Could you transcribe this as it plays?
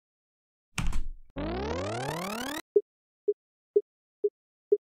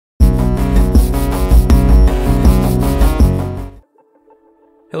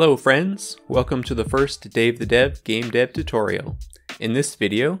Hello friends, welcome to the first Dave the Dev game dev tutorial. In this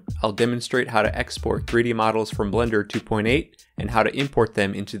video, I'll demonstrate how to export 3D models from Blender 2.8 and how to import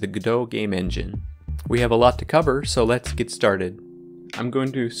them into the Godot Game Engine. We have a lot to cover, so let's get started. I'm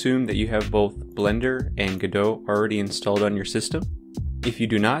going to assume that you have both Blender and Godot already installed on your system. If you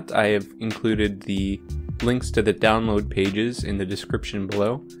do not, I have included the links to the download pages in the description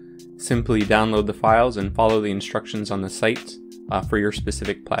below. Simply download the files and follow the instructions on the site for your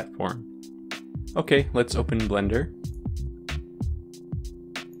specific platform. Okay, let's open Blender.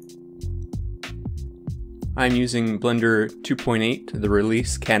 I'm using Blender 2.8, the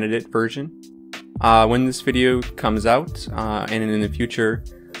release candidate version. When this video comes out, and in the future,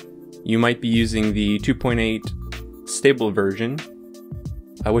 you might be using the 2.8 stable version,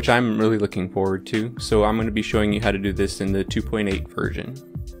 which I'm really looking forward to. So I'm going to be showing you how to do this in the 2.8 version.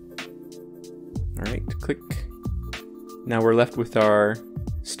 Alright, click. Now we're left with our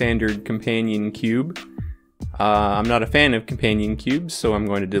standard companion cube. I'm not a fan of companion cubes, so I'm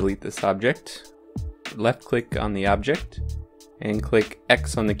going to delete this object. Left click on the object and click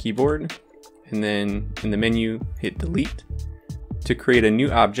X on the keyboard, and then in the menu hit delete. To create a new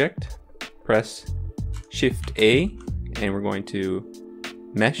object, press Shift A, and we're going to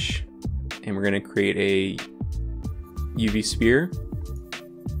mesh, and we're going to create a UV sphere.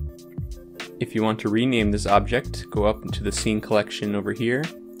 If you want to rename this object, go up into the scene collection over here,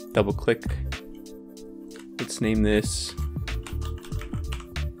 double click. Let's name this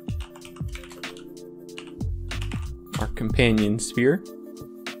our companion sphere.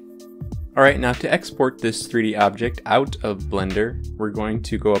 Alright, now to export this 3D object out of Blender, we're going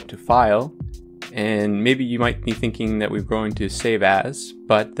to go up to File, and maybe you might be thinking that we're going to save as,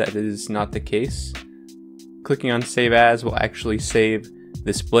 but that is not the case. Clicking on Save As will actually save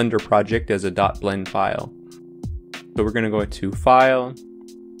this Blender project as a .blend file. So we're going to go to File,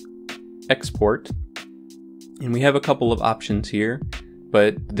 Export, and we have a couple of options here,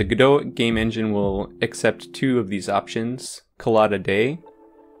 but the Godot Game Engine will accept two of these options, Collada Day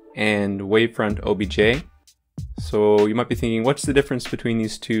and Wavefront OBJ. So you might be thinking, what's the difference between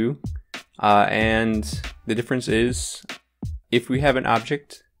these two? And the difference is, if we have an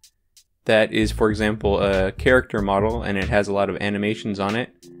object that is, for example, a character model and it has a lot of animations on it,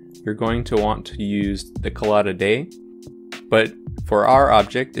 you're going to want to use the Collada Day. But for our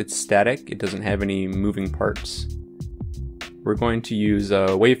object, it's static, it doesn't have any moving parts. We're going to use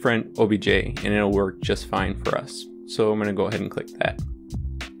Wavefront OBJ and it'll work just fine for us. So I'm going to go ahead and click that.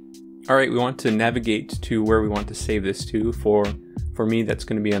 Alright, we want to navigate to where we want to save this to. For me, that's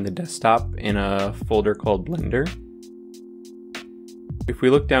going to be on the desktop in a folder called Blender. If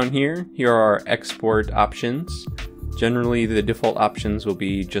we look down here, here are our export options. Generally, the default options will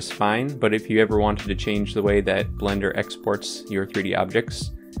be just fine, but if you ever wanted to change the way that Blender exports your 3D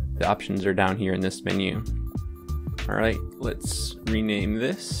objects, the options are down here in this menu. Alright, let's rename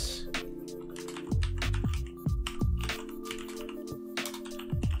this.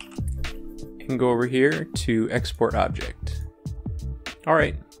 And go over here to Export Object.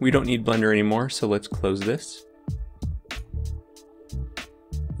 Alright, we don't need Blender anymore, so let's close this.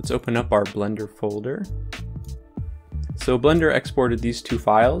 Let's open up our Blender folder. So Blender exported these two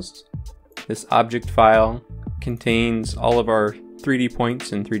files. This object file contains all of our 3D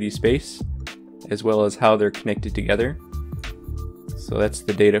points in 3D space, as well as how they're connected together. So that's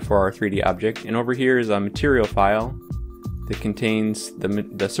the data for our 3D object. And over here is a material file that contains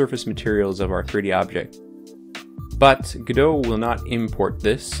the surface materials of our 3D object. But Godot will not import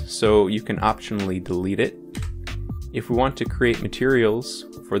this, so you can optionally delete it. If we want to create materials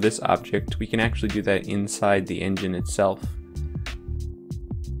for this object, we can actually do that inside the engine itself.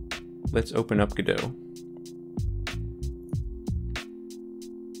 Let's open up Godot.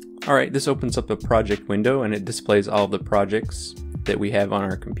 Alright, this opens up a project window and it displays all of the projects that we have on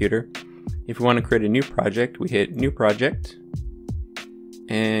our computer. If we want to create a new project, we hit New Project.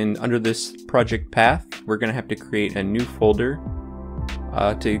 And under this project path, we're going to have to create a new folder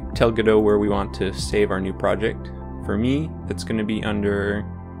to tell Godot where we want to save our new project. For me, that's going to be under,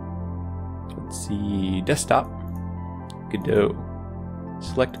 let's see, Desktop, Godot.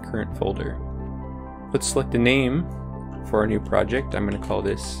 Select current folder. Let's select a name for our new project. I'm going to call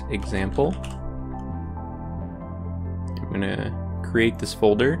this Example. I'm going to create this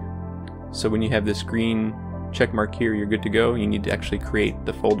folder. So when you have this green check mark here, you're good to go. You need to actually create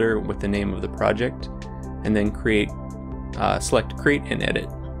the folder with the name of the project, and then select Create and Edit.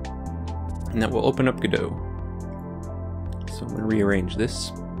 And that will open up Godot. So I'm going to rearrange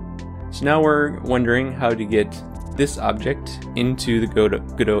this. So now we're wondering how to get this object into the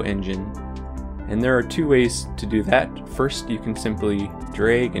Godot engine. And there are two ways to do that. First, you can simply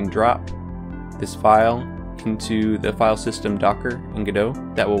drag and drop this file into the file system Docker in Godot.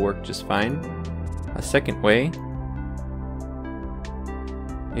 That will work just fine. A second way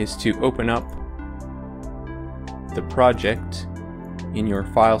is to open up the project in your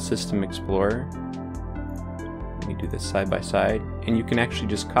file system explorer. Let me do this side by side, and you can actually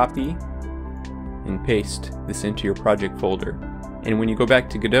just copy and paste this into your project folder. And when you go back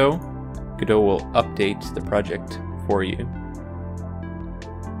to Godot, Godot will update the project for you.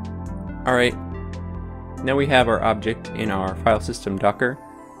 Alright, now we have our object in our file system Docker.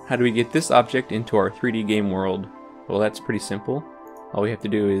 How do we get this object into our 3D game world? Well, that's pretty simple. All we have to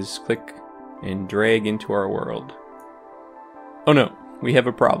do is click and drag into our world. Oh no, we have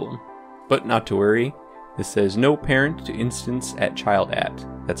a problem. But not to worry. This says no parent to instance at child at.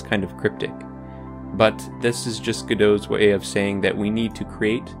 That's kind of cryptic. But this is just Godot's way of saying that we need to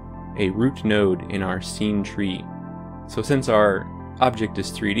create a root node in our scene tree. So since our object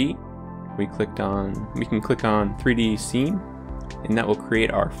is 3D, we can click on 3D scene, and that will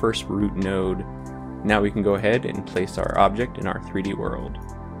create our first root node. Now we can go ahead and place our object in our 3D world.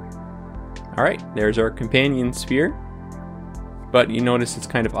 Alright, there's our companion sphere. But you notice it's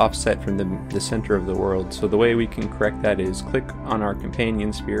kind of offset from the center of the world. So the way we can correct that is click on our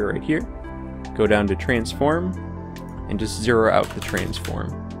companion sphere right here, go down to transform, and just zero out the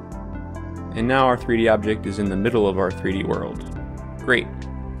transform. And now our 3D object is in the middle of our 3D world. Great.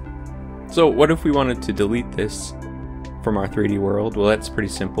 So what if we wanted to delete this from our 3D world? Well, that's pretty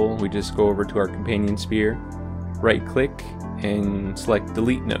simple. We just go over to our companion sphere, right click, and select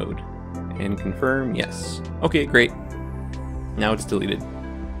delete node, and confirm yes. Okay, great. Now it's deleted.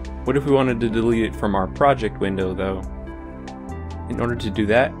 What if we wanted to delete it from our project window though? In order to do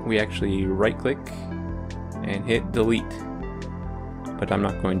that, we actually right click and hit delete. But I'm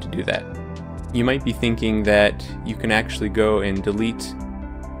not going to do that. You might be thinking that you can actually go and delete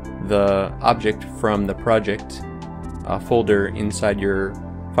the object from the project folder inside your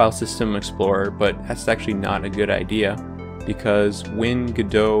file system explorer, but that's actually not a good idea, because when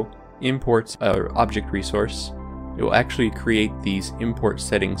Godot imports an object resource, it will actually create these import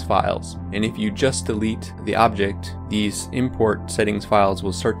settings files. And if you just delete the object, these import settings files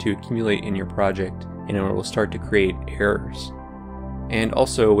will start to accumulate in your project, and it will start to create errors. And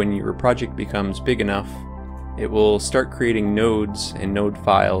also, when your project becomes big enough, it will start creating nodes and node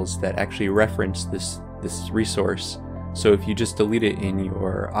files that actually reference this resource. So if you just delete it in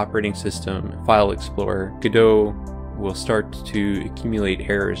your operating system file explorer, Godot will start to accumulate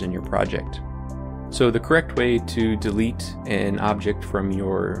errors in your project. So the correct way to delete an object from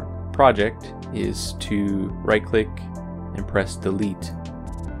your project is to right click and press delete,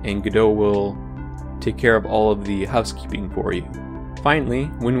 and Godot will take care of all of the housekeeping for you. Finally,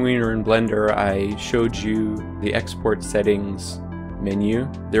 when we were in Blender, I showed you the export settings menu.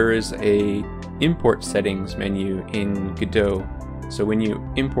 There is a import settings menu in Godot. So when you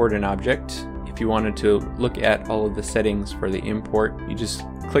import an object, if you wanted to look at all of the settings for the import, you just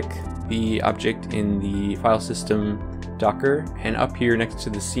click the object in the file system Docker, and up here next to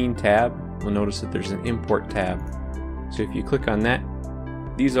the scene tab, you'll notice that there's an import tab. So if you click on that,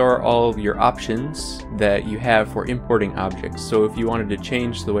 these are all of your options that you have for importing objects. So if you wanted to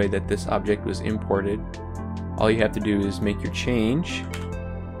change the way that this object was imported, all you have to do is make your change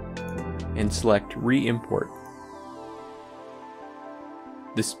and select re-import.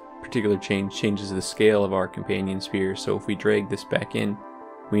 This particular change changes the scale of our companion sphere, so if we drag this back in,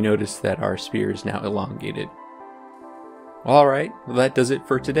 we notice that our sphere is now elongated. Alright, well that does it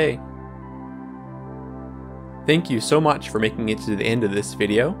for today. Thank you so much for making it to the end of this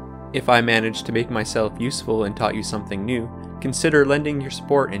video. If I managed to make myself useful and taught you something new, consider lending your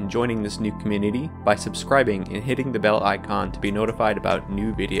support and joining this new community by subscribing and hitting the bell icon to be notified about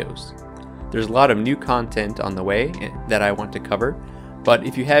new videos. There's a lot of new content on the way that I want to cover, but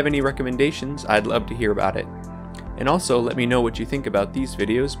if you have any recommendations, I'd love to hear about it. And also let me know what you think about these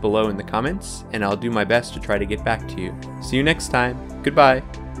videos below in the comments, and I'll do my best to try to get back to you. See you next time. Goodbye.